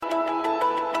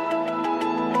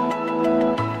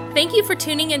Thank you for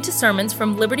tuning into sermons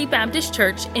from Liberty Baptist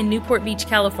Church in Newport Beach,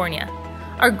 California.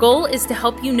 Our goal is to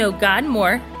help you know God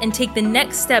more and take the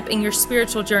next step in your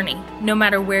spiritual journey, no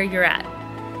matter where you're at.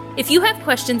 If you have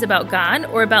questions about God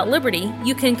or about Liberty,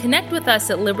 you can connect with us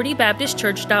at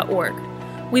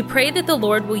libertybaptistchurch.org. We pray that the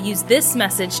Lord will use this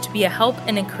message to be a help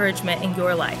and encouragement in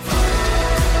your life.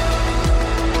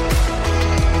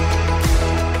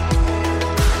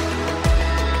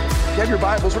 If you have your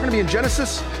Bibles, we're going to be in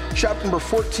Genesis chapter number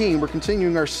 14. We're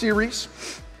continuing our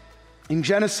series in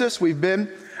Genesis. We've been,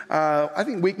 I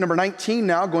think, week number 19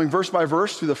 now, going verse by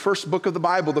verse through the first book of the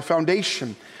Bible, the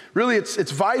foundation. Really,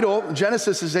 it's vital.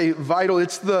 Genesis is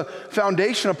it's the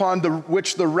foundation upon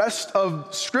which the rest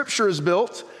of Scripture is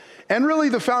built, and really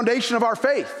the foundation of our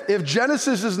faith. If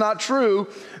Genesis is not true,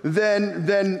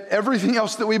 then everything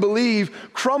else that we believe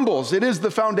crumbles. It is the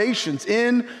foundations.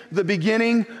 In the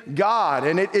beginning, God.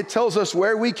 And it tells us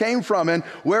where we came from and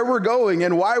where we're going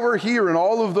and why we're here and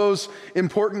all of those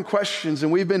important questions.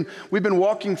 And we've been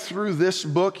walking through this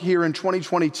book here in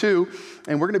 2022,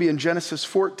 and we're going to be in Genesis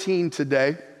 14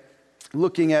 today,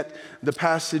 looking at the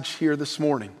passage here this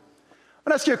morning. I'm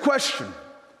going to ask you a question.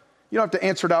 You don't have to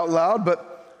answer it out loud, but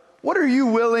what are you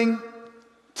willing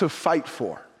to fight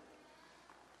for?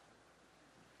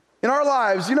 In our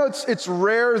lives, it's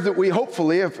rare that we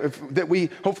hopefully,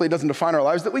 hopefully it doesn't define our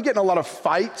lives, that we get in a lot of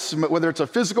fights, whether it's a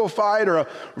physical fight or a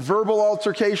verbal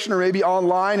altercation or maybe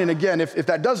online. And again, if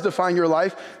that does define your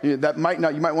life, you might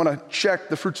want to check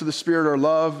the fruits of the Spirit are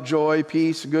love, joy,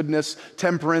 peace, goodness,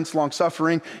 temperance,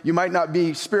 long-suffering. You might not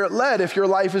be Spirit-led if your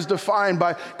life is defined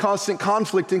by constant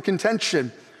conflict and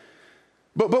contention.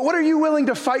 But what are you willing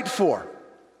to fight for?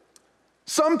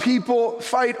 Some people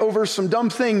fight over some dumb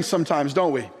things sometimes,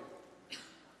 don't we?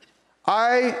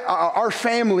 Our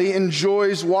family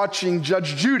enjoys watching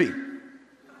Judge Judy.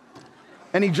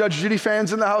 Any Judge Judy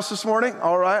fans in the house this morning?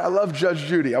 All right, I love Judge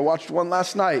Judy. I watched one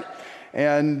last night,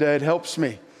 and it helps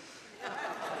me.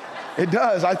 It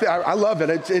does. I love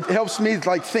it. It helps me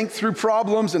think through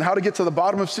problems and how to get to the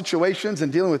bottom of situations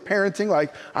and dealing with parenting.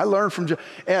 I learned from,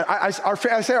 and I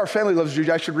say our family loves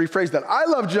Judy. I should rephrase that. I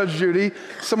love Judge Judy.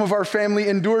 Some of our family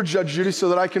endured Judge Judy so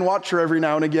that I can watch her every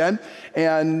now and again.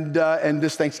 And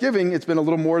this Thanksgiving, it's been a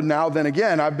little more now than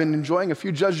again. I've been enjoying a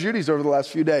few Judge Judys over the last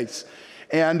few days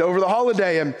and over the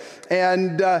holiday. And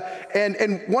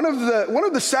one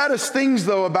of the saddest things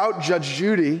though about Judge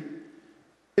Judy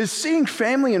is seeing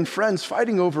family and friends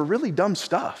fighting over really dumb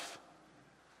stuff.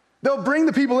 They'll bring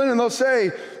the people in and they'll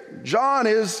say, John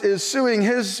is suing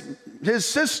his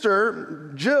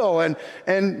sister, Jill,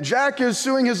 and Jack is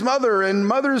suing his mother, and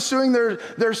mother is suing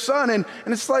their son, and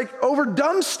it's over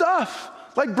dumb stuff.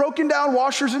 Broken down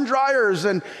washers and dryers,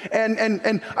 and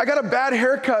I got a bad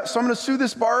haircut, so I'm gonna sue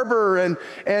this barber, and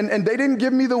they didn't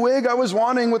give me the wig I was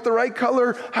wanting with the right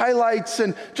color highlights,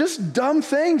 and just dumb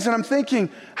things. And I'm thinking,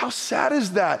 how sad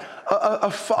is that?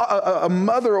 A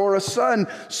mother or a son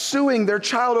suing their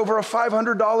child over a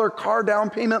 $500 car down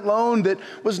payment loan that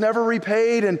was never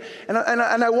repaid. And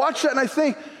I watch that and I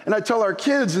think, and I tell our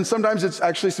kids, and sometimes it's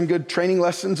actually some good training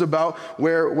lessons about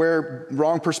where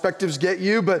wrong perspectives get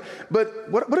you, but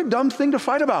what a dumb thing to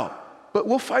fight about. But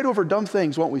we'll fight over dumb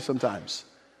things, won't we, sometimes?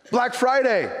 Black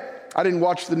Friday. I didn't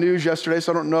watch the news yesterday,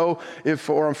 so I don't know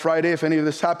or on Friday if any of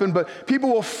this happened, but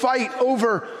people will fight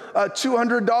over a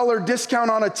 $200 discount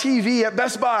on a TV at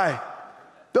Best Buy.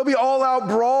 There'll be all-out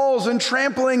brawls and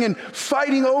trampling and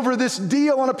fighting over this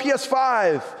deal on a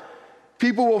PS5.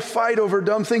 People will fight over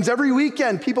dumb things. Every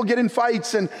weekend, people get in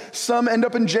fights, and some end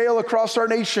up in jail across our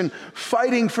nation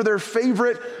fighting for their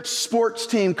favorite sports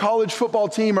team, college football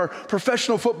team or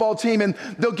professional football team, and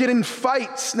they'll get in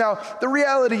fights. Now, the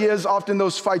reality is often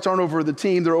those fights aren't over the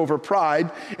team, they're over pride,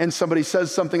 and somebody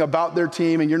says something about their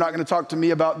team, and you're not going to talk to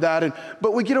me about that.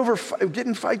 But we get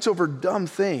in fights over dumb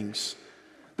things.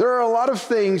 There are a lot of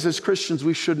things as Christians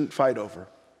we shouldn't fight over.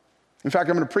 In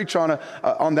fact, I'm going to preach on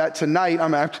that tonight.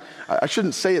 I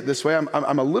shouldn't say it this way.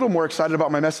 I'm a little more excited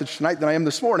about my message tonight than I am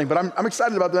this morning, but I'm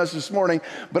excited about the message this morning,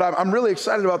 but I'm really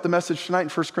excited about the message tonight in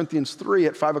 1 Corinthians 3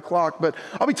 at 5 o'clock. But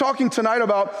I'll be talking tonight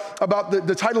about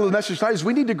the title of the message tonight is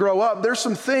We Need to Grow Up. There's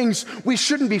some things we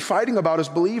shouldn't be fighting about as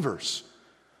believers,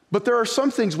 but there are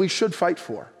some things we should fight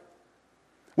for.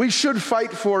 We should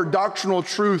fight for doctrinal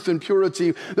truth and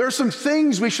purity. There are some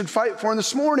things we should fight for. And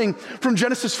this morning from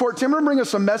Genesis 14, I'm going to bring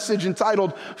us a message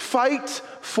entitled, Fight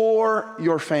for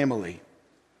Your Family.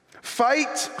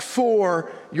 Fight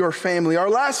for your family. Our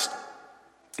last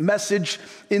message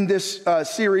in this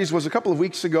series was a couple of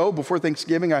weeks ago before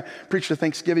Thanksgiving. I preached a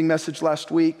Thanksgiving message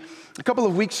last week. A couple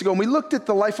of weeks ago, and we looked at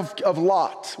the life of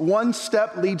Lot. One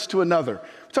step leads to another.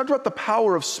 We talked about the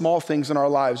power of small things in our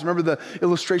lives. Remember the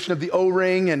illustration of the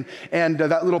O-ring and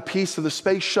that little piece of the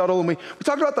space shuttle? And we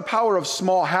talked about the power of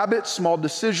small habits, small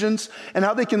decisions, and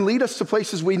how they can lead us to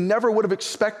places we never would have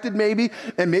expected maybe,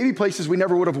 and maybe places we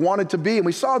never would have wanted to be. And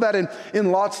we saw that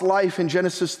in Lot's life in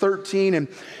Genesis 13.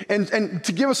 And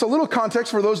to give us a little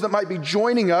context for those that might be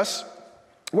joining us,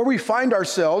 where we find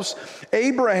ourselves,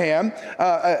 Abraham,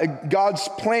 God's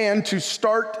plan to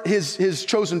start his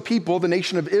chosen people, the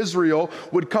nation of Israel,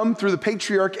 would come through the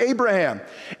patriarch Abraham.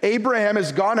 Abraham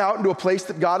has gone out into a place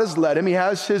that God has led him. He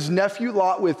has his nephew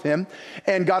Lot with him,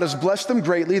 and God has blessed them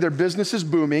greatly. Their business is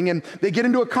booming, and they get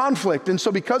into a conflict. And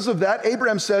so because of that,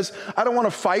 Abraham says, I don't want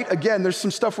to fight. Again, there's some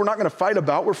stuff we're not going to fight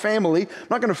about. We're family. I'm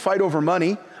not going to fight over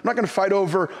money. I'm not going to fight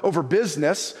over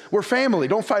business. We're family.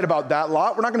 Don't fight about that,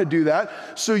 Lot. We're not going to do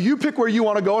that. So you pick where you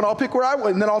want to go, and I'll pick where I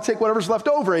want, and then I'll take whatever's left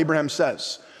over, Abraham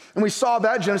says. And we saw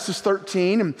that, Genesis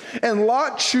 13. And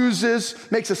Lot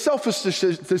makes a selfish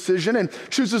decision and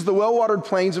chooses the well-watered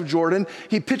plains of Jordan.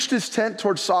 He pitched his tent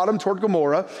toward Sodom, toward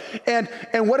Gomorrah. And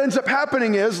what ends up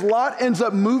happening is Lot ends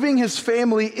up moving his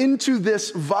family into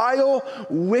this vile,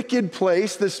 wicked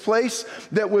place, this place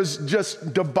that was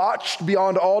just debauched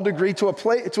beyond all degree to a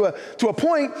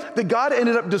point that God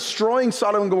ended up destroying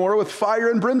Sodom and Gomorrah with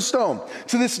fire and brimstone.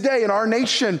 To this day, in our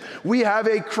nation, we have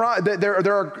a crime, there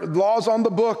are laws on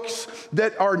the book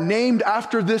that are named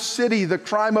after this city, the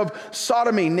crime of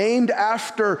sodomy, named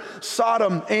after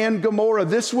Sodom and Gomorrah.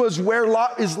 This was where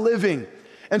Lot is living.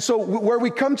 And so where we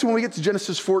come to when we get to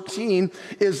Genesis 14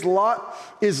 is Lot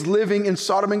is living in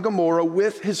Sodom and Gomorrah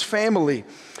with his family.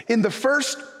 In the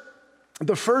first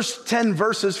 10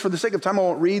 verses, for the sake of time, I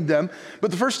won't read them,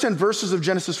 but the first 10 verses of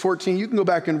Genesis 14, you can go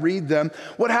back and read them.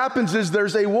 What happens is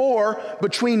there's a war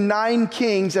between 9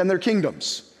 kings and their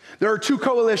kingdoms. There are 2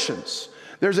 coalitions.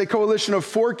 There's a coalition of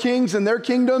 4 kings and their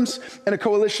kingdoms, and a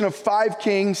coalition of 5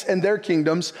 kings and their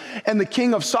kingdoms. And the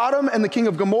king of Sodom and the king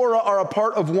of Gomorrah are a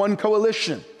part of one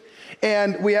coalition.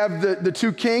 And we have the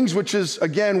 2 kings, which is,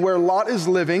 again, where Lot is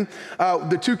living.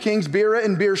 The 2 kings, Bera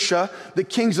and Birsha, the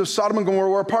kings of Sodom and Gomorrah,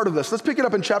 were a part of this. Let's pick it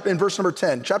up in verse number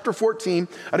 10. Chapter 14,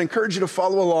 I'd encourage you to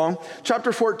follow along.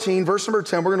 Chapter 14, verse number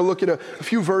 10. We're going to look at a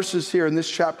few verses here in this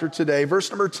chapter today.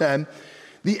 Verse number 10.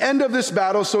 The end of this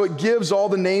battle, so it gives all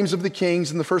the names of the kings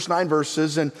in the first 9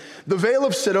 verses. And the vale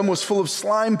of Siddim was full of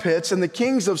slime pits, and the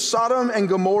kings of Sodom and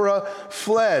Gomorrah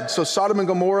fled. So Sodom and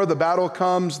Gomorrah, the battle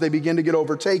comes, they begin to get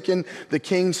overtaken. The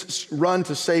kings run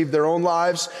to save their own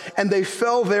lives, and they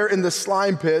fell there in the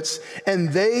slime pits, and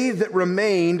they that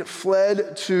remained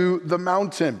fled to the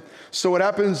mountain. So what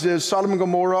happens is Sodom and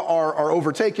Gomorrah are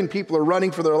overtaken. People are running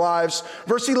for their lives.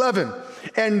 Verse 11,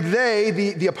 and they,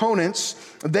 the opponents,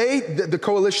 the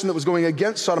coalition that was going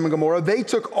against Sodom and Gomorrah, they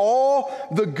took all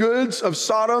the goods of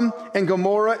Sodom and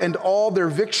Gomorrah and all their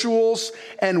victuals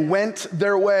and went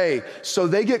their way. So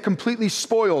they get completely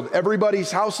spoiled.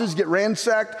 Everybody's houses get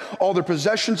ransacked. All their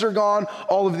possessions are gone.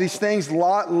 All of these things.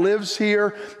 Lot lives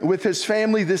here with his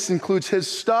family. This includes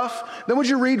his stuff. Then would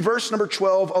you read verse number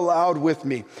 12 aloud with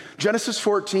me? Genesis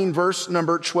 14, verse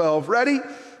number 12. Ready?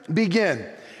 Begin.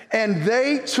 And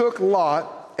they took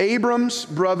Lot, Abram's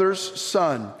brother's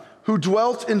son, who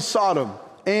dwelt in Sodom,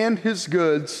 and his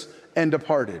goods, and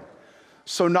departed.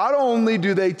 So not only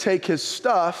do they take his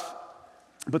stuff,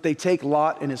 but they take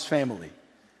Lot and his family.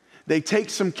 They take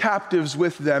some captives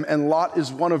with them, and Lot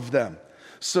is one of them.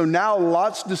 So now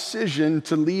Lot's decision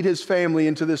to lead his family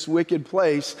into this wicked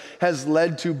place has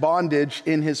led to bondage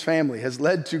in his family, has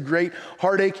led to great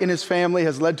heartache in his family,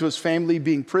 has led to his family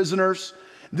being prisoners.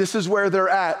 This is where they're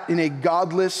at in a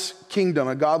godless kingdom,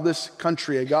 a godless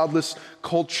country, a godless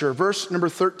culture. Verse number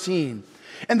 13.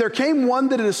 And there came one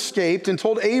that had escaped and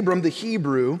told Abram the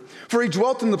Hebrew, for he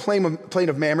dwelt in the plain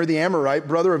of Mamre, the Amorite,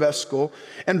 brother of Eshcol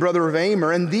and brother of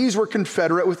Amer, and these were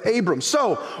confederate with Abram.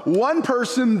 So one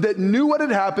person that knew what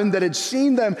had happened, that had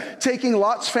seen them taking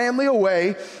Lot's family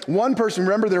away, one person,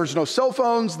 remember there's no cell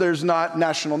phones, there's not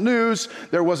national news,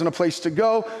 there wasn't a place to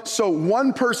go. So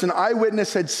one person,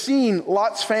 eyewitness, had seen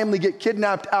Lot's family get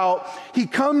kidnapped out. He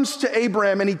comes to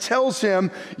Abraham and he tells him,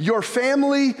 your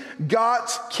family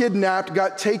got kidnapped,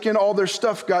 got taken, all their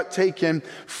stuff got taken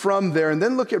from there. And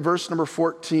then look at verse number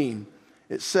 14.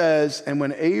 It says, and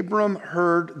when Abram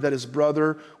heard that his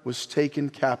brother was taken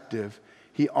captive,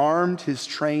 he armed his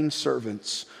trained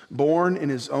servants, born in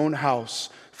his own house,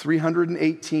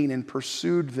 318, and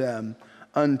pursued them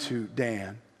unto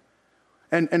Dan.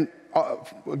 And I'll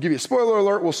give you a spoiler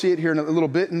alert. We'll see it here in a little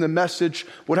bit in the message.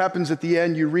 What happens at the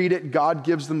end, you read it, God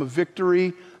gives them a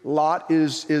victory. Lot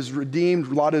is redeemed.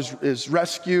 Lot is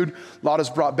rescued. Lot is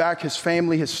brought back, his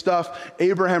family, his stuff.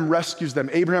 Abraham rescues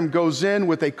them. Abraham goes in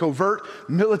with a covert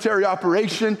military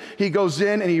operation. He goes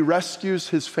in and he rescues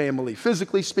his family.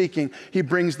 Physically speaking, he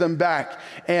brings them back.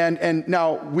 And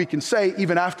now we can say,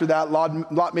 even after that,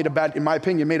 Lot made in my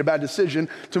opinion, made a bad decision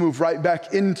to move right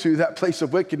back into that place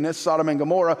of wickedness, Sodom and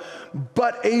Gomorrah.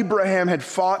 But Abraham had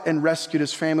fought and rescued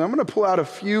his family. I'm going to pull out a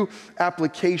few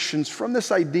applications from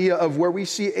this idea of where we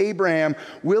see Abraham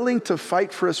willing to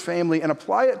fight for his family and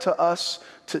apply it to us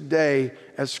today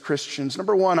as Christians.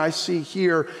 Number one, I see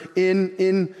here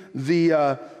in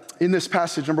this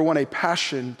passage, number one, a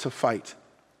passion to fight.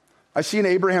 I see in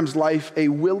Abraham's life a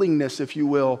willingness, if you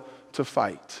will, to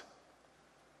fight.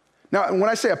 Now, when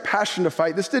I say a passion to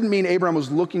fight, this didn't mean Abraham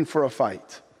was looking for a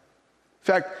fight. In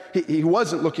fact, he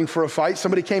wasn't looking for a fight.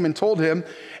 Somebody came and told him.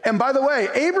 And by the way,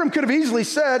 Abram could have easily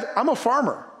said, I'm a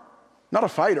farmer, not a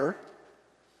fighter.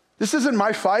 This isn't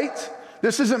my fight.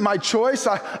 This isn't my choice.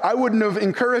 I wouldn't have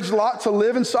encouraged Lot to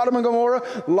live in Sodom and Gomorrah.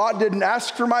 Lot didn't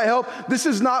ask for my help. This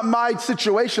is not my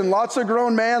situation. Lot's a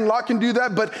grown man. Lot can do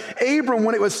that. But Abram,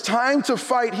 when it was time to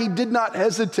fight, he did not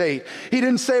hesitate. He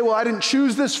didn't say, well, I didn't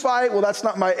choose this fight. Well, that's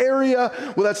not my area.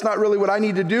 Well, that's not really what I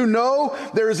need to do. No,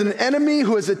 there is an enemy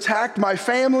who has attacked my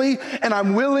family, and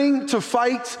I'm willing to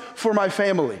fight for my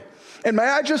family. And may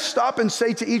I just stop and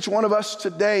say to each one of us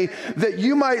today that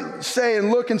you might say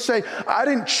and look and say, I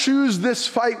didn't choose this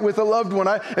fight with a loved one.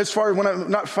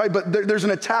 There's an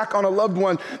attack on a loved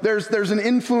one. There's an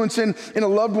influence in a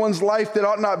loved one's life that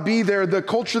ought not be there. The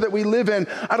culture that we live in,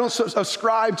 I don't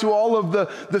ascribe to all of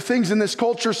the things in this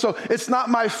culture, so it's not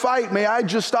my fight. May I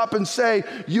just stop and say,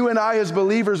 you and I as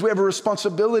believers, we have a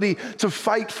responsibility to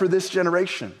fight for this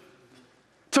generation.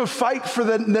 To fight for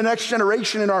the next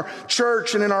generation in our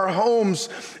church and in our homes.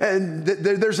 And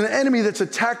there's an enemy that's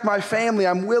attacked my family.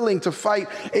 I'm willing to fight.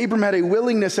 Abram had a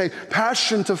willingness, a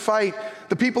passion to fight.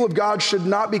 The people of God should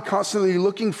not be constantly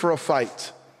looking for a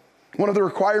fight. One of the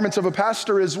requirements of a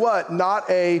pastor is what? Not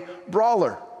a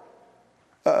brawler.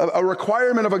 A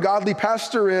requirement of a godly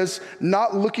pastor is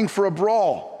not looking for a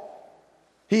brawl.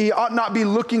 He ought not be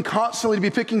looking constantly to be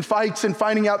picking fights and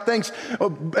finding out things.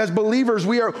 As believers,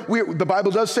 the Bible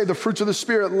does say the fruits of the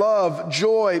Spirit, love,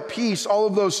 joy, peace, all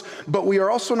of those, but we are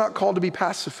also not called to be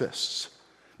pacifists.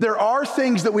 There are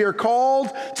things that we are called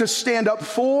to stand up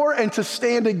for and to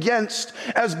stand against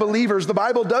as believers. The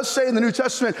Bible does say in the New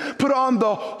Testament, put on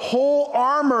the whole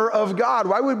armor of God.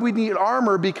 Why would we need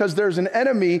armor? Because there's an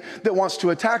enemy that wants to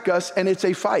attack us, and it's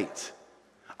a fight.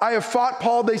 I have fought,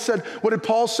 Paul, they said, what did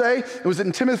Paul say? It was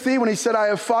in Timothy when he said, I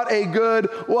have fought a good,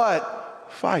 what?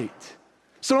 Fight.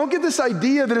 So don't get this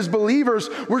idea that as believers,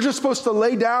 we're just supposed to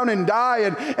lay down and die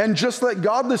and just let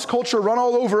godless culture run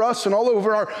all over us and all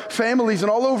over our families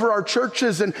and all over our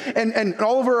churches and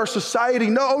all over our society.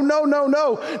 No.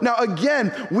 Now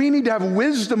again, we need to have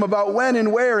wisdom about when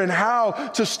and where and how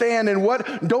to stand and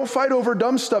what. Don't fight over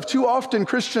dumb stuff. Too often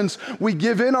Christians, we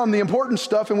give in on the important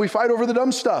stuff and we fight over the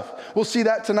dumb stuff. We'll see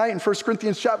that tonight in 1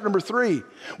 Corinthians chapter number 3.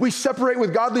 We separate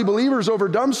with godly believers over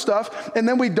dumb stuff, and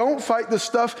then we don't fight the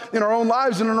stuff in our own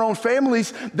lives and in our own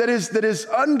families that is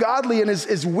ungodly and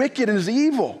is wicked and is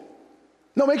evil.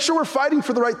 No, make sure we're fighting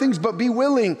for the right things, but be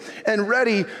willing and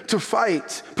ready to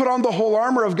fight. Put on the whole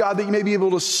armor of God that you may be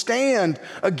able to stand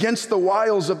against the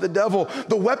wiles of the devil.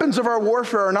 The weapons of our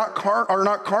warfare are not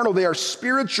carnal, they are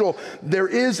spiritual. There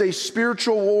is a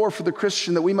spiritual war for the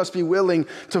Christian that we must be willing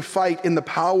to fight in the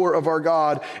power of our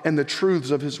God and the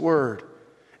truths of his word.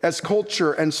 As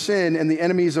culture and sin and the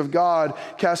enemies of God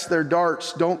cast their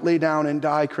darts, don't lay down and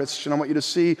die, Christian. I want you to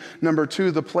see, number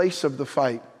 2, the place of the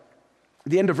fight.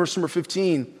 At the end of verse number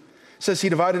 15 says, he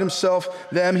divided himself,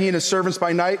 them, he and his servants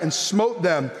by night, and smote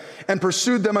them and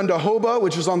pursued them unto Hobah,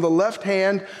 which is on the left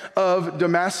hand of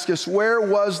Damascus. Where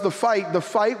was the fight? The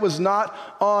fight was not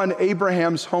on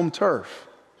Abraham's home turf.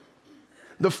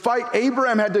 The fight,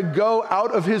 Abraham had to go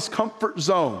out of his comfort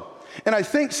zone. And I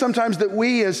think sometimes that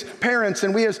we as parents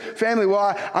and we as family,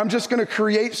 I'm just going to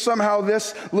create somehow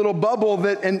this little bubble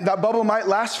and that bubble might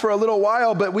last for a little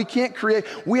while, but we can't create.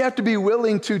 We have to be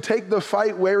willing to take the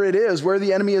fight where it is, where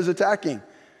the enemy is attacking.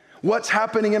 What's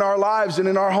happening in our lives and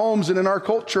in our homes and in our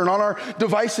culture and on our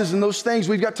devices and those things.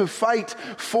 We've got to fight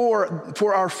for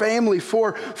our family,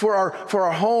 for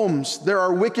our homes. There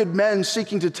are wicked men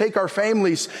seeking to take our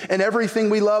families and everything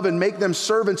we love and make them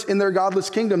servants in their godless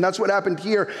kingdom. That's what happened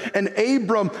here. And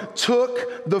Abram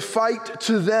took the fight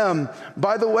to them.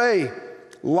 By the way,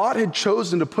 Lot had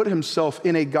chosen to put himself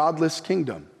in a godless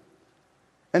kingdom.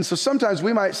 And so sometimes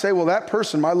we might say, well, that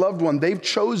person, my loved one, they've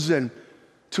chosen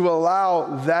to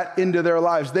allow that into their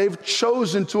lives. They've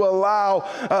chosen to allow,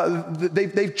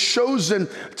 they've chosen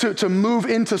to move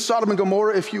into Sodom and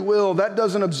Gomorrah, if you will. That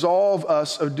doesn't absolve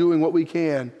us of doing what we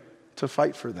can to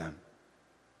fight for them.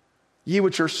 Ye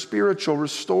which are spiritual,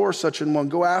 restore such an one.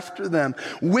 Go after them.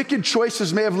 Wicked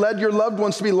choices may have led your loved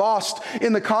ones to be lost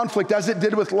in the conflict as it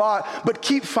did with Lot, but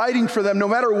keep fighting for them. No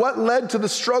matter what led to the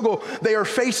struggle they are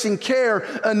facing, care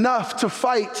enough to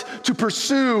fight, to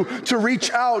pursue, to reach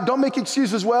out. Don't make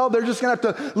excuses. Well, they're just going to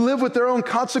have to live with their own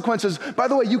consequences. By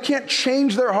the way, you can't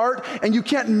change their heart and you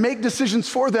can't make decisions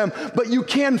for them, but you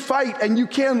can fight and you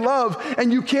can love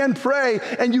and you can pray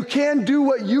and you can do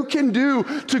what you can do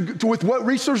with what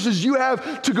resources you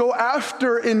have to go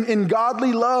after in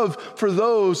godly love for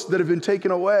those that have been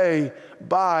taken away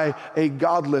by a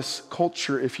godless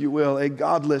culture, if you will, a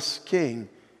godless king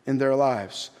in their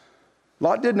lives.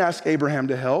 Lot didn't ask Abraham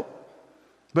to help,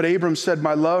 but Abram said,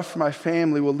 my love for my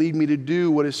family will lead me to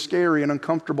do what is scary and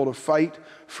uncomfortable, to fight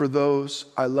for those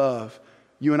I love.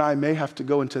 You and I may have to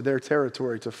go into their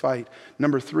territory to fight.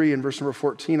 Number 3, in verse number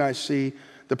 14, I see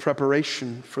the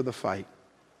preparation for the fight.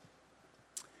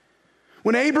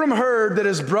 When Abram heard that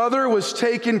his brother was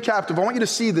taken captive, I want you to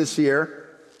see this here.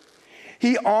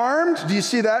 He armed. Do you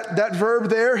see that verb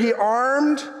there? He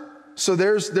armed. So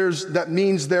that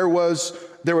means there was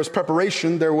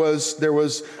preparation. There was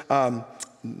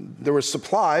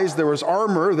supplies. There was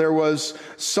armor. There was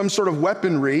some sort of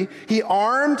weaponry. He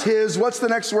armed his. What's the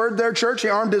next word there, church? He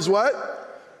armed his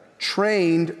what?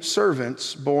 Trained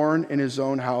servants born in his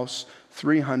own house,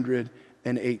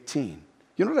 318.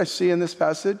 You know what I see in this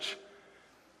passage?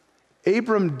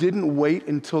 Abram didn't wait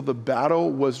until the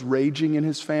battle was raging in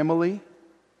his family,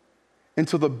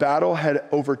 until the battle had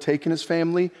overtaken his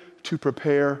family, to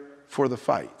prepare for the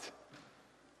fight.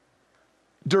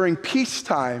 During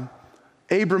peacetime,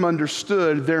 Abram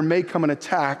understood there may come an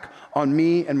attack on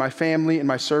me and my family and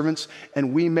my servants,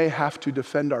 and we may have to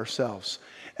defend ourselves.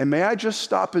 And may I just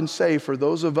stop and say, for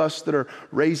those of us that are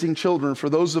raising children, for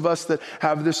those of us that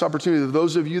have this opportunity, for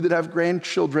those of you that have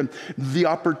grandchildren, the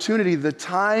opportunity, the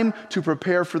time to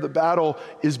prepare for the battle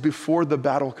is before the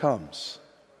battle comes.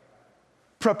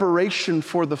 Preparation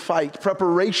for the fight,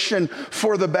 preparation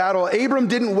for the battle. Abram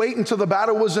didn't wait until the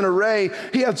battle was in array.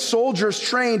 He had soldiers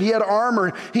trained, he had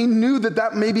armor. He knew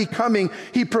that may be coming.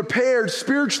 He prepared,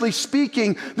 spiritually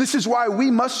speaking. This is why we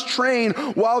must train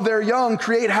while they're young,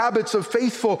 create habits of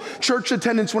faithful church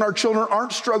attendance when our children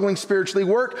aren't struggling spiritually,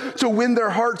 work to win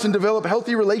their hearts and develop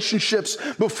healthy relationships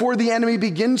before the enemy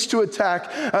begins to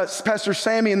attack. Pastor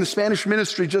Sammy in the Spanish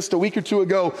ministry just a week or two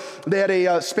ago, they had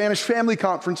a Spanish family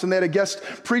conference and they had a guest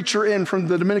preacher in from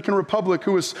the Dominican Republic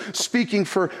who was speaking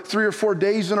for 3 or 4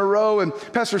 days in a row. And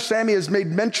Pastor Sammy has made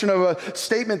mention of a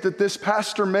statement that this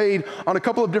pastor made on a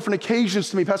couple of different occasions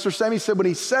to me. Pastor Sammy said when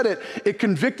he said it, it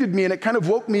convicted me and it kind of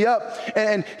woke me up.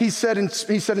 And he said in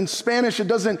Spanish,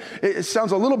 it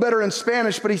sounds a little better in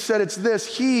Spanish, but he said it's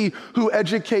this: he who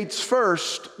educates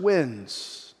first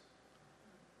wins.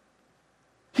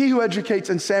 He who educates.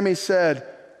 And Sammy said,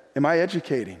 am I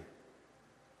educating?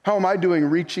 How am I doing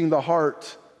reaching the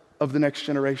heart of the next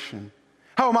generation?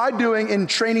 How am I doing in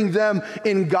training them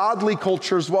in godly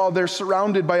cultures while they're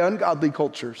surrounded by ungodly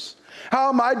cultures? How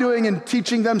am I doing in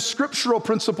teaching them scriptural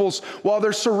principles while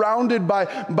they're surrounded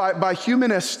by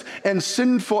humanist and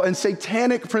sinful and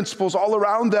satanic principles all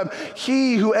around them?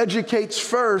 He who educates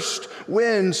first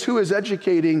wins. Who is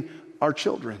educating our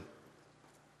children?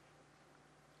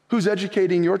 Who's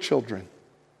educating your children?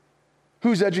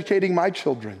 Who's educating my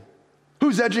children?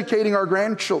 Who's educating our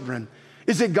grandchildren?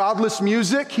 Is it godless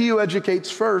music? He who educates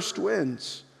first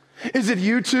wins. Is it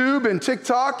YouTube and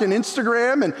TikTok and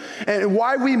Instagram and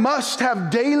why we must have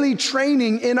daily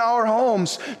training in our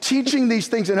homes, teaching these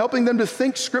things and helping them to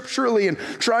think scripturally and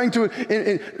trying to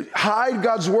hide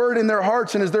God's word in their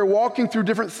hearts, and as they're walking through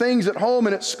different things at home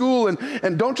and at school,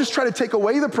 and don't just try to take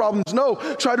away the problems. No,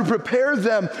 try to prepare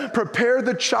them, prepare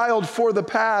the child for the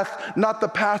path, not the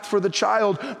path for the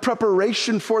child.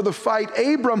 Preparation for the fight.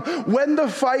 Abram, when the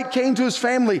fight came to his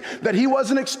family that he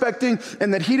wasn't expecting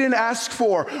and that he didn't ask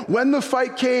for, when the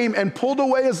fight came and pulled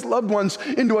away his loved ones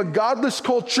into a godless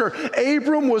culture,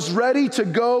 Abram was ready to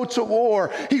go to war.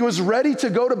 He was ready to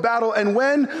go to battle. And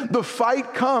when the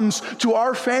fight comes to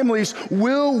our families,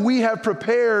 will we have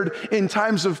prepared in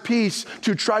times of peace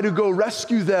to try to go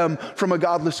rescue them from a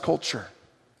godless culture?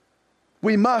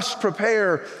 We must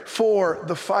prepare for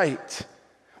the fight.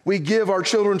 We give our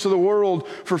children to the world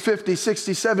for 50,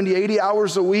 60, 70, 80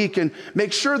 hours a week and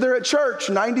make sure they're at church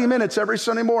 90 minutes every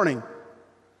Sunday morning.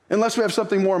 Unless we have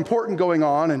something more important going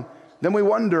on, and then we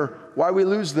wonder why we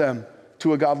lose them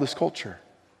to a godless culture.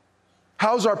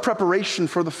 How's our preparation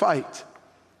for the fight?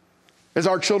 As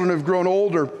our children have grown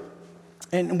older,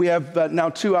 and we have now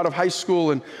 2 out of high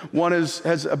school, and one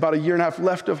has about a year and a half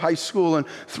left of high school, and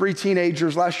 3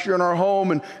 teenagers last year in our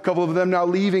home, and a couple of them now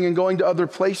leaving and going to other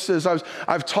places.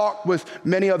 I've talked with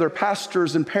many other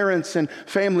pastors and parents and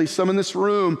families, some in this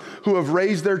room, who have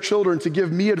raised their children to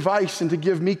give me advice and to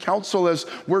give me counsel as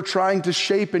we're trying to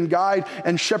shape and guide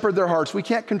and shepherd their hearts. We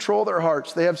can't control their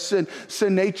hearts. They have sin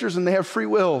natures, and they have free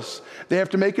wills. They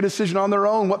have to make a decision on their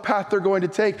own what path they're going to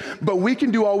take, but we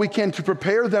can do all we can to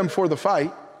prepare them for the fight.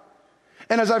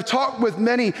 And as I've talked with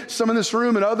many, some in this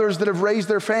room and others that have raised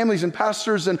their families, and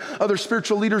pastors and other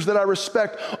spiritual leaders that I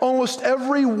respect, almost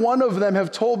every one of them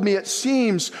have told me, it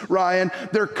seems, Ryan,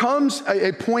 there comes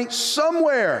a point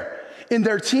somewhere in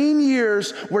their teen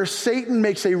years where Satan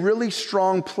makes a really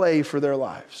strong play for their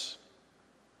lives.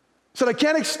 So I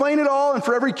can't explain it all, and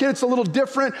for every kid it's a little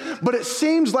different, but it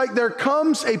seems like there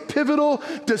comes a pivotal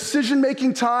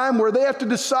decision-making time where they have to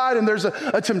decide, and there's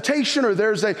a temptation, or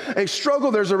there's a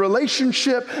struggle, there's a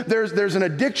relationship, there's an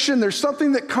addiction, there's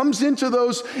something that comes into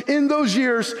those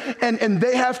years, and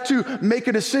they have to make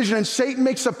a decision, and Satan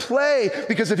makes a play,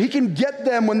 because if he can get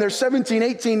them when they're 17,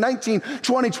 18, 19,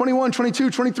 20, 21, 22,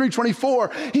 23,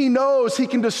 24, he knows he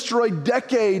can destroy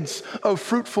decades of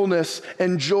fruitfulness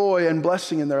and joy and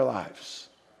blessing in their lives.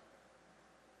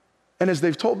 And as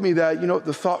they've told me that,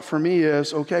 the thought for me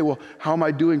is, okay, well, how am I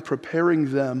doing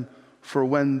preparing them for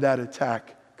when that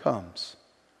attack comes,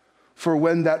 for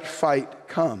when that fight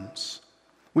comes?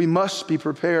 We must be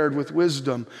prepared with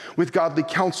wisdom, with godly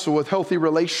counsel, with healthy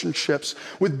relationships,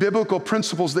 with biblical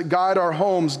principles that guide our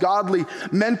homes, godly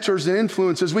mentors and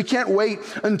influences. We can't wait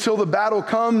until the battle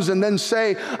comes and then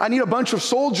say, I need a bunch of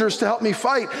soldiers to help me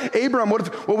fight. Abram,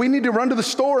 we need to run to the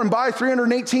store and buy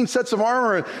 318 sets of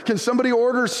armor. Can somebody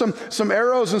order some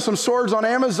arrows and some swords on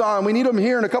Amazon? We need them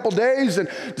here in a couple days. And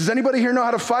does anybody here know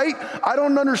how to fight? I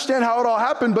don't understand how it all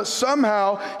happened, but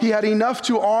somehow he had enough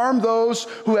to arm those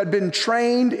who had been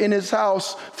trained in his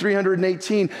house,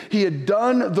 318. He had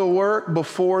done the work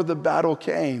before the battle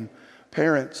came.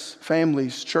 Parents,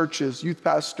 families, churches, youth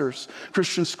pastors,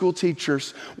 Christian school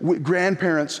teachers,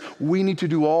 grandparents, we need to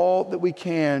do all that we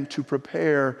can to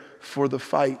prepare for the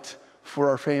fight for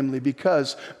our family,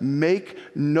 because make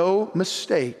no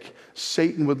mistake,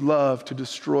 Satan would love to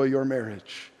destroy your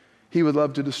marriage. He would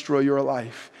love to destroy your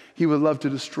life. He would love to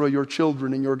destroy your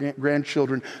children and your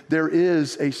grandchildren. There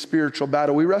is a spiritual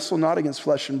battle. We wrestle not against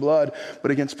flesh and blood, but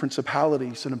against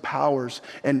principalities and powers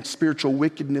and spiritual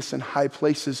wickedness in high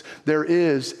places. There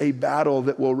is a battle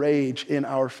that will rage in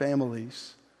our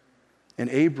families.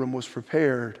 And Abram was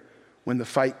prepared when the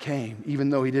fight came, even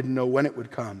though he didn't know when it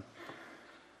would come.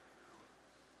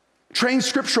 Train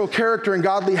scriptural character and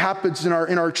godly habits in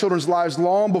our children's lives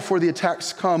long before the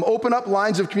attacks come. Open up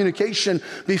lines of communication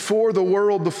before the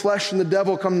world, the flesh, and the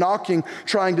devil come knocking,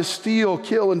 trying to steal,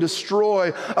 kill, and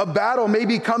destroy. A battle may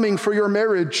be coming for your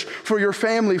marriage, for your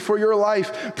family, for your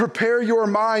life. Prepare your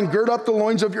mind, gird up the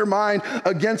loins of your mind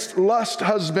against lust,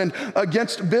 husband,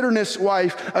 against bitterness,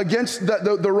 wife, against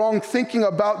the wrong thinking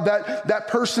about that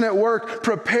person at work.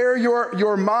 Prepare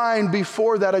your mind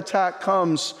before that attack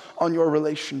comes on your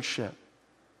relationship.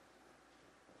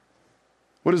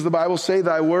 What does the Bible say?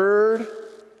 Thy word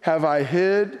have I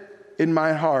hid in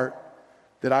my heart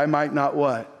that I might not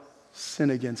what? Sin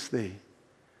against thee.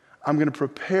 I'm going to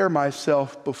prepare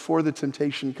myself before the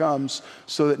temptation comes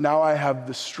so that now I have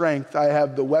the strength, I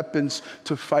have the weapons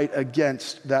to fight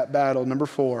against that battle. Number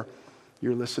 4,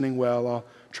 you're listening well. I'll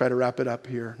try to wrap it up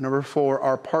here. Number 4,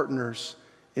 our partners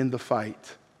in the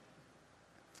fight.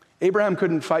 Abraham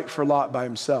couldn't fight for Lot by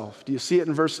himself. Do you see it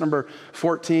in verse number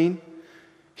 14?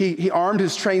 He armed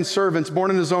his trained servants, born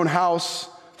in his own house,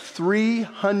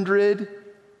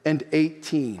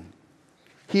 318.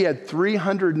 He had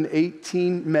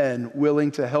 318 men willing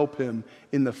to help him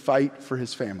in the fight for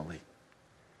his family.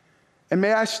 And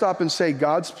may I stop and say,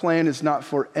 God's plan is not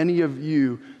for any of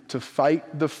you to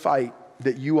fight the fight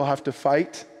that you will have to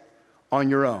fight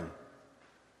on your own.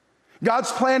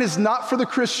 God's plan is not for the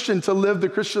Christian to live the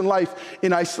Christian life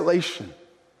in isolation.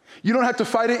 You don't have to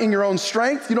fight it in your own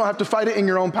strength. You don't have to fight it in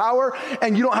your own power.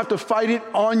 And you don't have to fight it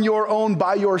on your own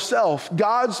by yourself.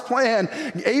 God's plan,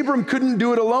 Abram couldn't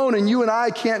do it alone, and you and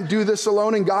I can't do this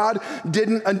alone, and God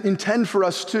didn't intend for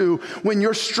us to. When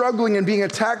you're struggling and being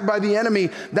attacked by the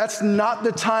enemy, that's not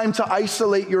the time to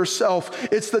isolate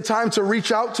yourself. It's the time to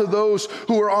reach out to those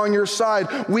who are on your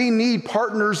side. We need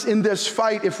partners in this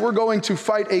fight. If we're going to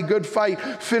fight a good fight,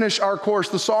 finish our course.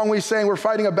 The song we sang, we're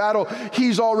fighting a battle.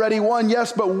 He's already won,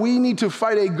 yes, but we need to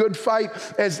fight a good fight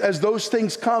as those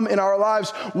things come in our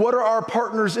lives. What are our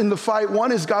partners in the fight?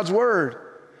 One is God's word.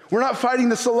 We're not fighting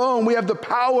this alone. We have the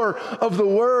power of the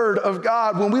Word of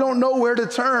God. When we don't know where to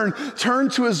turn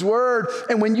to His Word.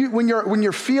 And when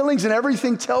your feelings and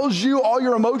everything tells you, all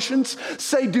your emotions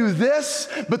say do this,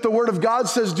 but the Word of God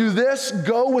says do this,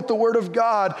 go with the Word of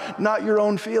God, not your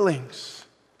own feelings.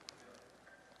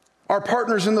 Our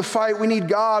partners in the fight, we need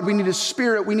God, we need His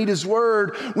Spirit, we need His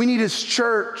Word, we need His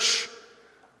church.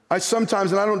 I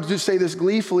sometimes, and I don't just say this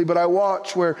gleefully, but I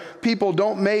watch where people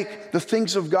don't make the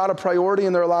things of God a priority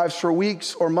in their lives for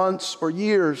weeks or months or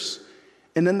years,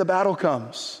 and then the battle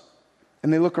comes,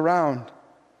 and they look around,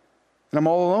 and I'm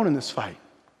all alone in this fight.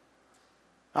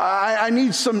 I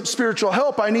need some spiritual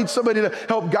help. I need somebody to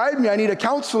help guide me. I need a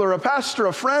counselor, a pastor,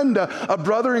 a friend, a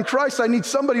brother in Christ. I need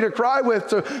somebody to cry with,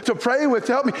 to pray with,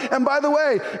 to help me. And by the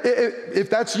way, if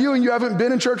that's you and you haven't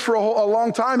been in church for a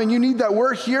long time and you need that,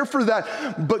 we're here for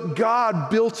that. But God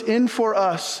built in for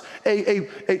us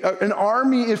an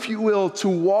army, if you will, to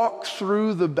walk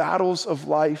through the battles of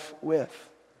life with,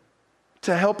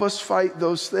 to help us fight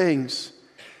those things.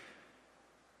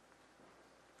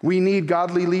 We need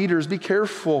godly leaders. Be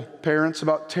careful, parents,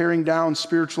 about tearing down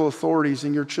spiritual authorities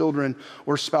in your children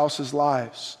or spouses'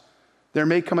 lives. There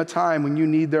may come a time when you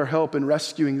need their help in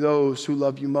rescuing those who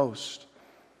love you most.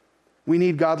 We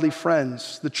need godly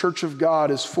friends. The church of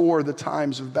God is for the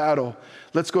times of battle.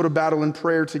 Let's go to battle in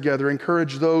prayer together.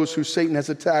 Encourage those who Satan has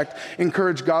attacked.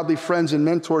 Encourage godly friends and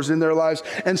mentors in their lives.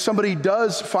 And somebody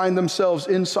does find themselves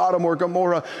in Sodom or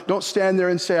Gomorrah, don't stand there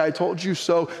and say, I told you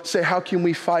so. Say, how can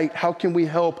we fight? How can we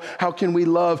help? How can we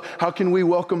love? How can we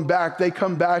welcome back? They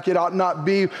come back. It ought not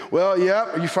be, well,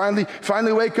 yeah, you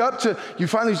finally wake up to, you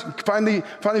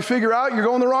finally figure out you're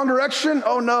going the wrong direction.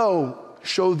 Oh no.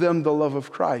 Show them the love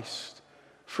of Christ,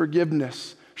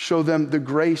 forgiveness. Show them the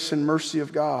grace and mercy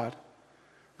of God.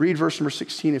 Read verse number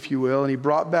 16, if you will. And he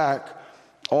brought back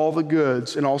all the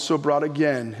goods and also brought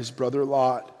again his brother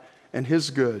Lot and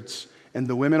his goods and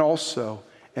the women also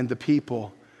and the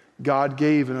people. God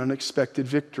gave an unexpected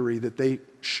victory that they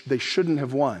shouldn't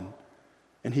have won.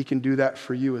 And he can do that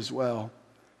for you as well.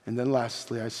 And then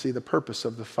lastly, I see the purpose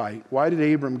of the fight. Why did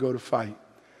Abram go to fight?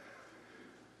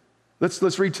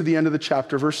 Let's read to the end of the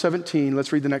chapter, verse 17.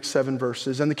 Let's read the next 7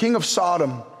 verses. And the king of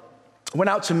Sodom went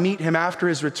out to meet him after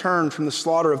his return from the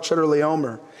slaughter of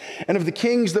Chedorlaomer, and of the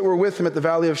kings that were with him at the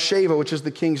valley of Shaveh, which is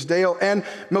the king's dale, and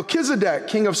Melchizedek,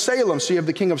 king of Salem. So you have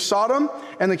the king of Sodom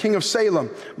and the king of Salem.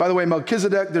 By the way,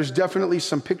 Melchizedek, there's definitely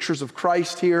some pictures of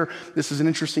Christ here. This is an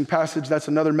interesting passage. That's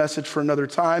another message for another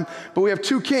time. But we have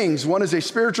 2 kings. One is a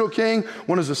spiritual king.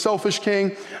 One is a selfish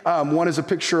king. One is a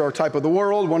picture or type of the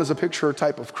world. One is a picture or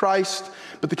type of Christ.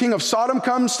 But the king of Sodom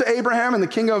comes to Abraham, and the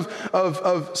king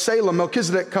of Salem,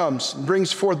 Melchizedek, comes,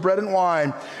 brings forth bread and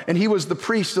wine, and he was the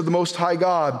priest of the Most High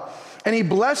God. And he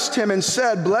blessed him and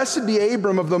said, Blessed be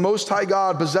Abram of the Most High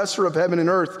God, possessor of heaven and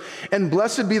earth, and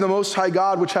blessed be the Most High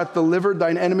God, which hath delivered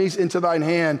thine enemies into thine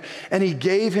hand. And he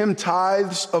gave him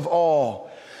tithes of all.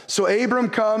 So Abram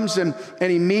comes and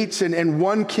he meets, and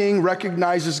one king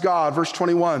recognizes God. Verse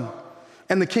 21,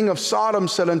 and the king of Sodom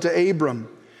said unto Abram,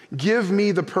 Give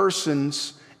me the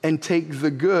persons and take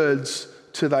the goods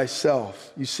to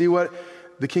thyself. You see what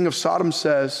the king of Sodom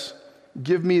says?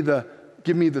 Give me the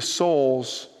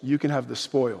souls, you can have the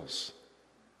spoils.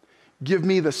 Give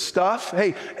me the stuff.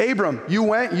 Hey, Abram,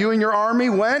 you and your army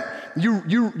went,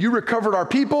 you recovered our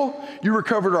people, you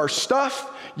recovered our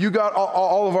stuff, you got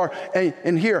all of our,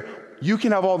 and here, you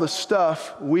can have all the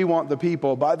stuff, we want the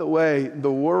people. By the way,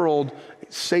 the world,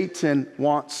 Satan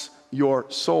wants your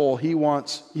soul. He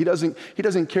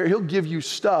doesn't care. He'll give you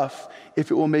stuff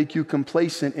if it will make you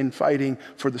complacent in fighting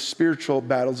for the spiritual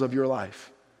battles of your life.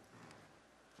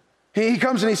 He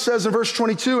comes and he says in verse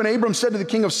 22, and Abram said to the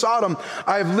king of Sodom,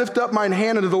 I have lifted up mine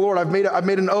hand unto the Lord. I've made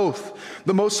an oath,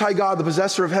 the Most High God, the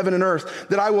possessor of heaven and earth,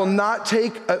 that I will not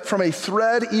take from a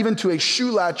thread even to a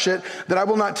shoe latchet, that I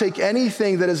will not take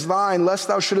anything that is thine, lest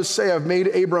thou shouldest say, I've made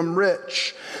Abram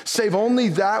rich. Save only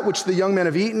that which the young men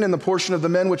have eaten, and the portion of the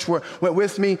men which went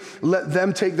with me, let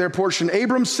them take their portion.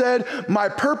 Abram said, my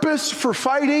purpose for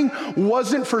fighting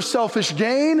wasn't for selfish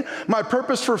gain. My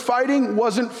purpose for fighting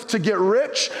wasn't to get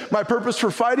rich. My purpose for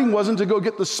fighting wasn't to go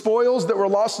get the spoils that were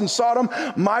lost in Sodom.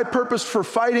 My purpose for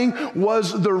fighting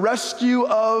was the rescue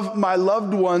of my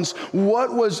loved ones.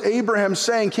 What was Abraham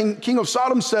saying? King of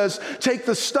Sodom says, take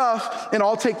the stuff and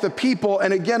I'll take the people.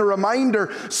 And again, a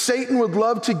reminder, Satan would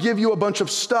love to give you a bunch of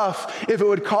stuff if it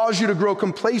would cause you to grow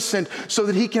complacent so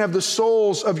that he can have the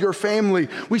souls of your family.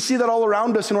 We see that all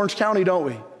around us in Orange County, don't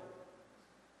we?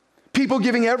 People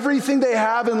giving everything they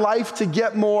have in life to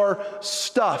get more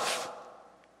stuff,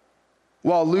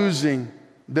 while losing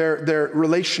their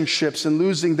relationships and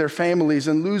losing their families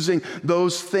and losing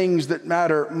those things that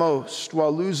matter most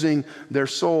while losing their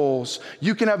souls.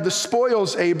 You can have the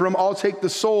spoils, Abram, I'll take the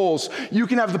souls. You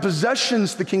can have the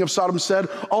possessions, the king of Sodom said,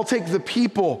 I'll take the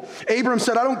people. Abram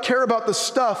said, I don't care about the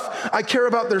stuff, I care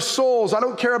about their souls. I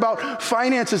don't care about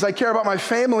finances, I care about my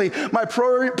family. My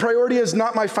priority is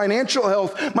not my financial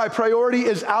health, my priority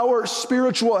is our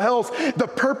spiritual health. The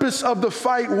purpose of the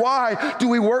fight, why do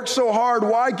we work so hard?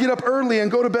 Why get up early and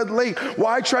go to bed late?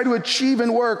 Why try to achieve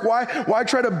and work? Why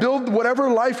try to build whatever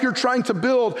life you're trying to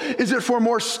build? Is it for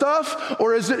more stuff,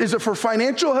 or is it for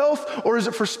financial health, or is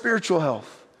it for spiritual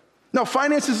health? Now,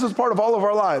 finances is part of all of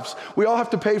our lives. We all have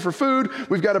to pay for food.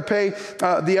 We've got to pay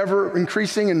the ever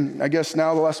increasing, and I guess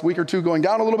now the last week or two going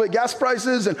down a little bit, gas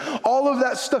prices and all of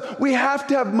that stuff. We have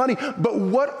to have money, but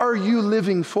what are you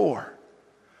living for?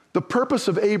 The purpose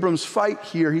of Abram's fight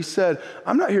here, he said,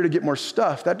 I'm not here to get more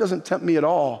stuff. That doesn't tempt me at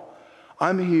all.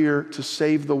 I'm here to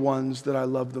save the ones that I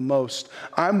love the most.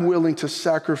 I'm willing to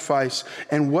sacrifice.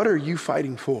 And what are you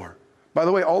fighting for? By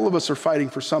the way, all of us are fighting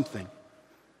for something.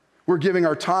 We're giving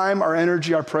our time, our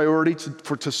energy, our priority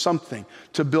to something,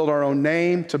 to build our own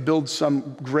name, to build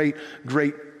some great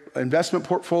investment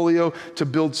portfolio, to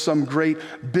build some great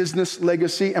business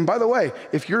legacy. And by the way,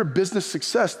 if you're a business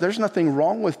success, there's nothing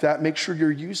wrong with that. Make sure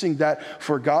you're using that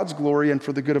for God's glory and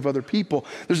for the good of other people.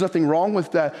 There's nothing wrong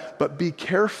with that, but be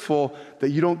careful that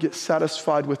you don't get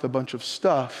satisfied with a bunch of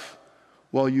stuff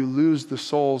while you lose the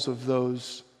souls of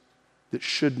those that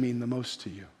should mean the most to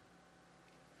you.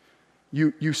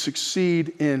 You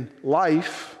succeed in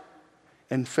life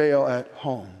and fail at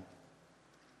home.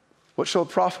 What shall it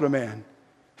profit a man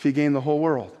if he gain the whole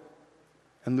world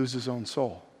and lose his own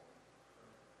soul?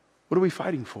 What are we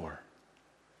fighting for?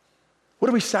 What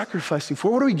are we sacrificing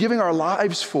for? What are we giving our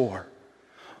lives for?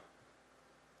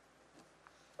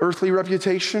 Earthly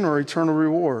reputation or eternal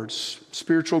rewards?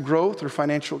 Spiritual growth or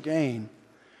financial gain?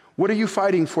 What are you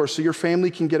fighting for so your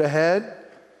family can get ahead?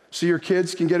 So your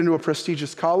kids can get into a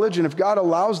prestigious college? And if God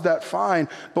allows that, fine.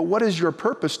 But what is your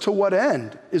purpose? To what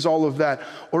end is all of that?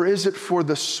 Or is it for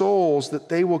the souls that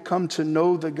they will come to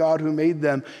know the God who made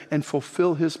them and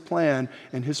fulfill his plan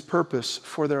and his purpose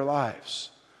for their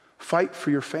lives? Fight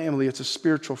for your family. It's a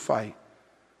spiritual fight.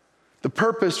 The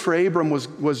purpose for Abram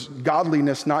was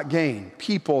godliness, not gain.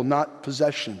 People, not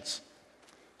possessions.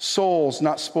 Souls,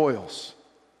 not spoils.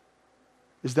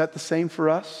 Is that the same for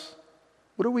us?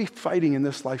 What are we fighting in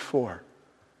this life for?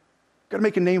 I've got to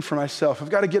make a name for myself.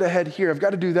 I've got to get ahead here. I've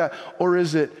got to do that. Or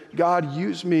is it, God,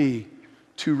 use me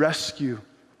to rescue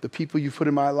the people you've put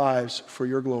in my lives for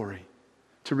your glory?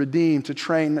 To redeem, to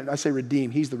train. I say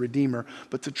redeem, he's the redeemer.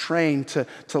 But to train, to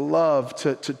love,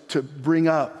 to bring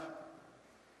up.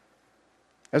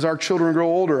 As our children grow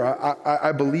older,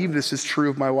 I believe this is true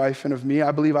of my wife and of me.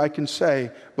 I believe I can say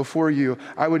before you,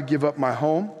 I would give up my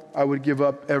home. I would give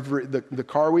up the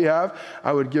car we have.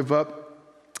 I would give up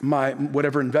my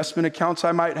whatever investment accounts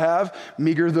I might have,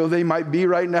 meager though they might be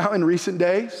right now in recent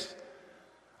days.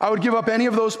 I would give up any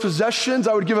of those possessions.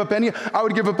 I would give up any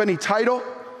title,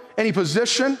 any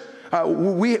position.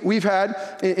 We've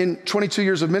had, in 22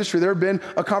 years of ministry, there have been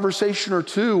a conversation or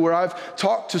two where I've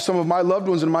talked to some of my loved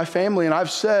ones in my family, and I've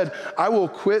said, I will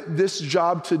quit this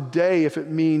job today if it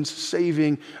means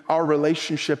saving our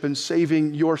relationship and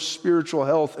saving your spiritual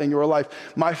health and your life.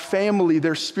 My family,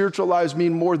 their spiritual lives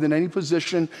mean more than any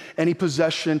position, any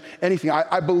possession, anything.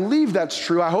 I believe that's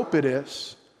true. I hope it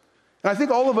is. And I think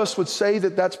all of us would say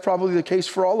that that's probably the case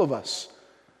for all of us.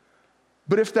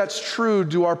 But if that's true,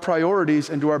 do our priorities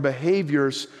and do our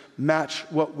behaviors match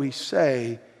what we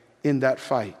say in that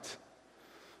fight?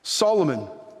 Solomon,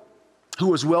 who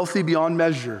was wealthy beyond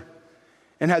measure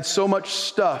and had so much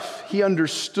stuff, he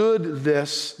understood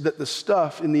this, that the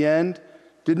stuff in the end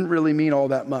didn't really mean all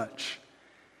that much.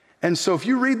 And so if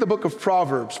you read the book of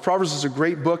Proverbs is a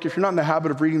great book. If you're not in the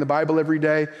habit of reading the Bible every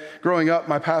day, growing up,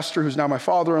 my pastor, who's now my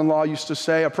father-in-law, used to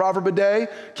say, a proverb a day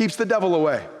keeps the devil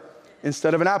away.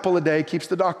 Instead of an apple a day, keeps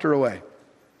the doctor away.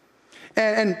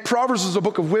 And Proverbs is a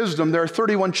book of wisdom. There are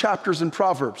 31 chapters in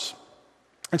Proverbs.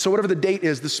 And so whatever the date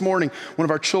is, this morning, one of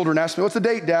our children asked me, what's the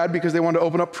date, Dad? Because they wanted to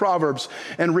open up Proverbs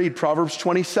and read Proverbs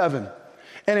 27.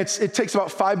 And it takes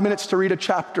about 5 minutes to read a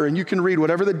chapter. And you can read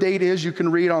whatever the date is. You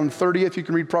can read on the 30th, you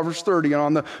can read Proverbs 30. And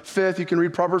on the 5th, you can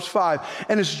read Proverbs 5.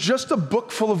 And it's just a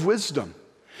book full of wisdom.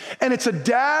 And it's a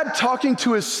dad talking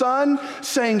to his son,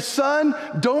 saying, son,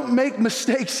 don't make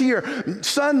mistakes here.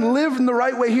 Son, live in the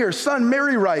right way here. Son,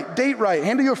 marry right, date right,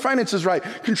 handle your finances right,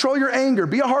 control your anger,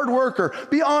 be a hard worker,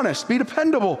 be honest, be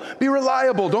dependable, be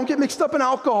reliable, don't get mixed up in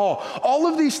alcohol. All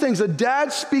of these things, a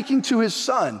dad speaking to his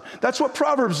son. That's what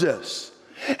Proverbs is.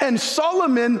 And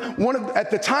Solomon,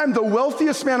 at the time, the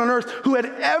wealthiest man on earth, who had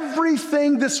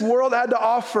everything this world had to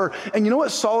offer. And you know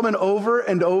what Solomon over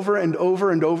and over and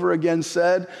over and over again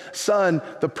said? Son,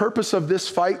 the purpose of this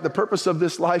fight, the purpose of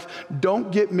this life,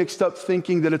 don't get mixed up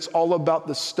thinking that it's all about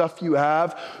the stuff you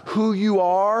have. Who you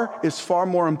are is far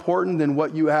more important than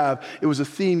what you have. It was a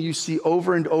theme you see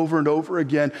over and over and over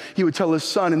again. He would tell his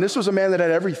son, and this was a man that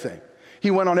had everything. He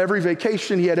went on every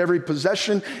vacation, he had every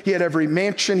possession, he had every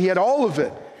mansion, he had all of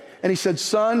it. And he said,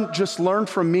 son, just learn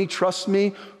from me, trust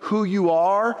me, who you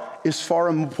are is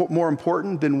far more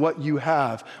important than what you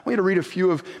have. I want you to read a few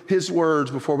of his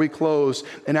words before we close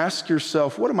and ask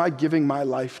yourself, what am I giving my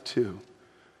life to?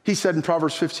 He said in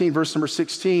Proverbs 15, verse number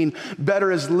 16,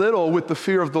 better is little with the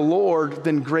fear of the Lord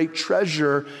than great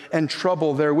treasure and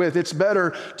trouble therewith. It's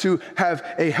better to have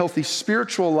a healthy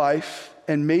spiritual life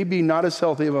and maybe not as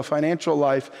healthy of a financial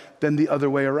life than the other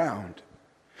way around.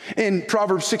 In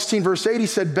Proverbs 16, verse 8, he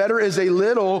said, better is a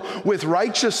little with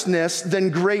righteousness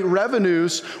than great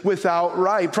revenues without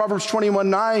right. Proverbs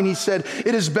 21:9, he said,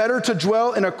 it is better to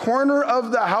dwell in a corner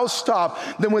of the housetop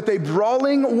than with a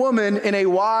brawling woman in a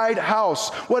wide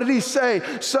house. What did he say?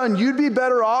 Son, you'd be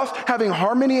better off having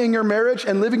harmony in your marriage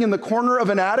and living in the corner of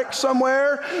an attic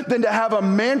somewhere than to have a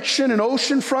mansion, an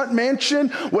oceanfront mansion,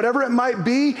 whatever it might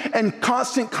be, and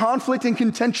constant conflict and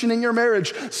contention in your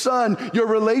marriage. Son, your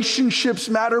relationships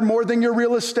matter more than your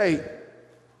real estate.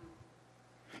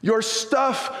 Your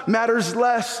stuff matters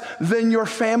less than your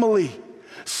family.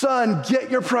 Son, get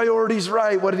your priorities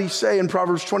right. What did he say in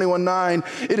Proverbs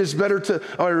 21:9? It is better to,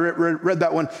 I read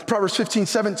that one. Proverbs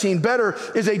 15:17, better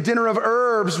is a dinner of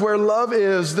herbs where love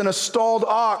is than a stalled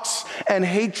ox and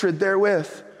hatred therewith.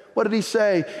 What did he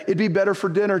say? It'd be better for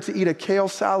dinner to eat a kale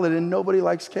salad, and nobody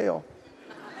likes kale.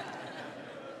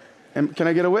 And can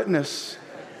I get a witness?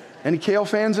 Any kale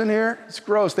fans in here? It's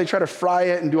gross. They try to fry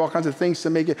it and do all kinds of things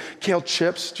to make it kale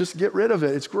chips. Just get rid of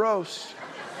it. It's gross.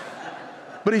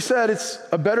 But he said it's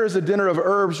better as a dinner of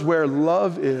herbs where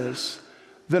love is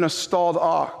than a stalled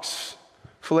ox.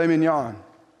 Filet mignon.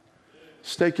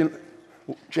 Steak and...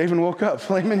 Javen woke up.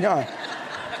 Filet mignon.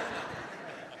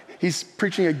 He's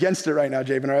preaching against it right now,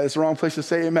 Javen. All right, that's the wrong place to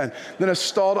say amen. Than a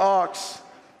stalled ox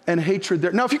and hatred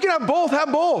there. Now, if you can have both,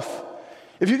 have both.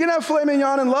 If you can have filet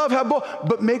mignon and love, have both.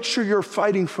 But make sure you're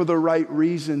fighting for the right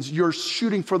reasons. You're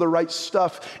shooting for the right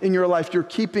stuff in your life. You're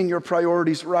keeping your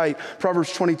priorities right.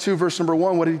 Proverbs 22, verse number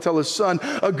 1, what did he tell his son?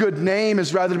 A good name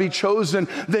is rather to be chosen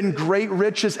than great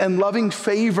riches, and loving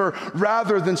favor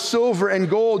rather than silver and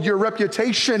gold. Your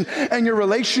reputation and your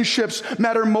relationships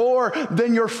matter more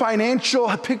than your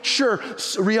financial picture.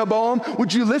 Rehoboam,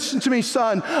 would you listen to me,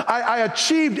 son? I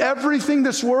achieved everything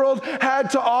this world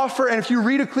had to offer. And if you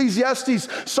read Ecclesiastes,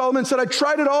 Solomon said, I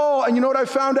tried it all, and you know what I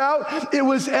found out? It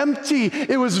was empty.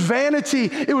 It was vanity.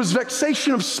 It was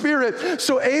vexation of spirit.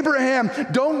 So Abraham,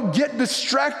 don't get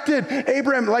distracted.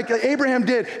 Abraham, like Abraham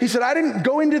did, he said, I didn't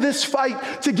go into this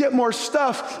fight to get more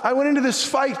stuff. I went into this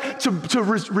fight to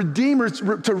redeem,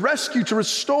 to rescue, to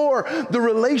restore the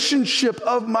relationship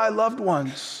of my loved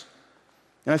ones.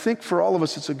 And I think for all of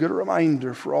us, it's a good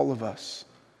reminder for all of us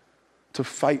to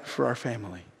fight for our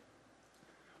family.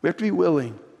 We have to be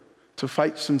willing to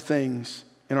fight some things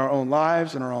in our own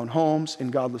lives, in our own homes, in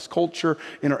godless culture,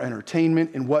 in our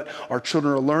entertainment, in what our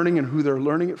children are learning and who they're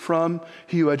learning it from.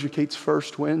 He who educates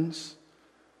first wins.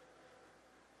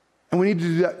 And we need to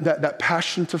do that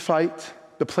passion to fight.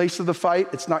 The place of the fight,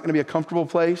 it's not going to be a comfortable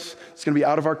place. It's going to be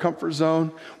out of our comfort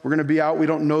zone. We're going to be out. We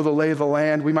don't know the lay of the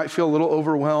land. We might feel a little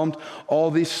overwhelmed.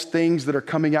 All these things that are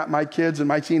coming at my kids and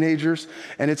my teenagers,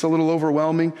 and it's a little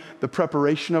overwhelming. The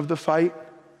preparation of the fight,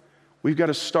 we've got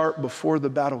to start before the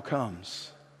battle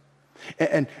comes.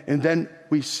 And then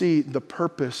we see the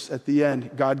purpose at the end.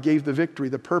 God gave the victory.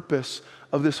 The purpose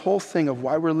of this whole thing of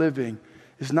why we're living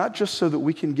is not just so that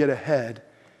we can get ahead.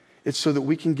 It's so that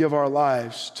we can give our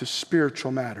lives to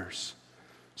spiritual matters.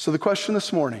 So the question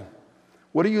this morning,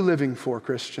 what are you living for,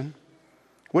 Christian?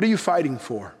 What are you fighting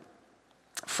for?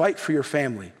 Fight for your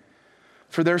family,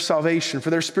 for their salvation, for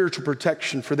their spiritual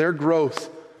protection, for their growth,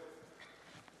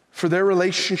 for their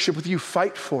relationship with you.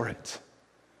 Fight for it.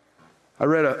 I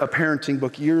read a parenting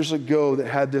book years ago that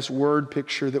had this word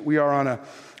picture that we are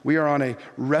on a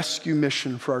rescue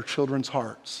mission for our children's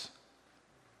hearts.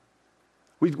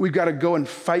 We've got to go and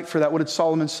fight for that. What did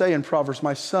Solomon say in Proverbs?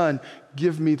 My son,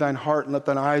 give me thine heart and let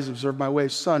thine eyes observe my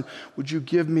ways. Son, would you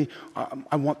give me,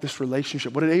 I want this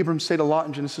relationship. What did Abram say to Lot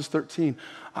in Genesis 13?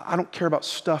 I don't care about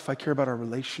stuff, I care about our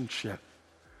relationship.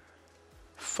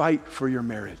 Fight for your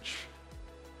marriage.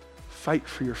 Fight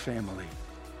for your family.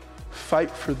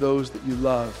 Fight for those that you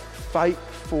love. Fight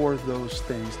for those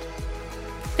things.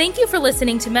 Thank you for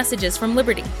listening to Messages from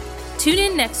Liberty. Tune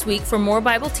in next week for more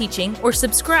Bible teaching or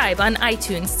subscribe on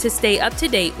iTunes to stay up to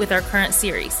date with our current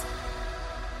series.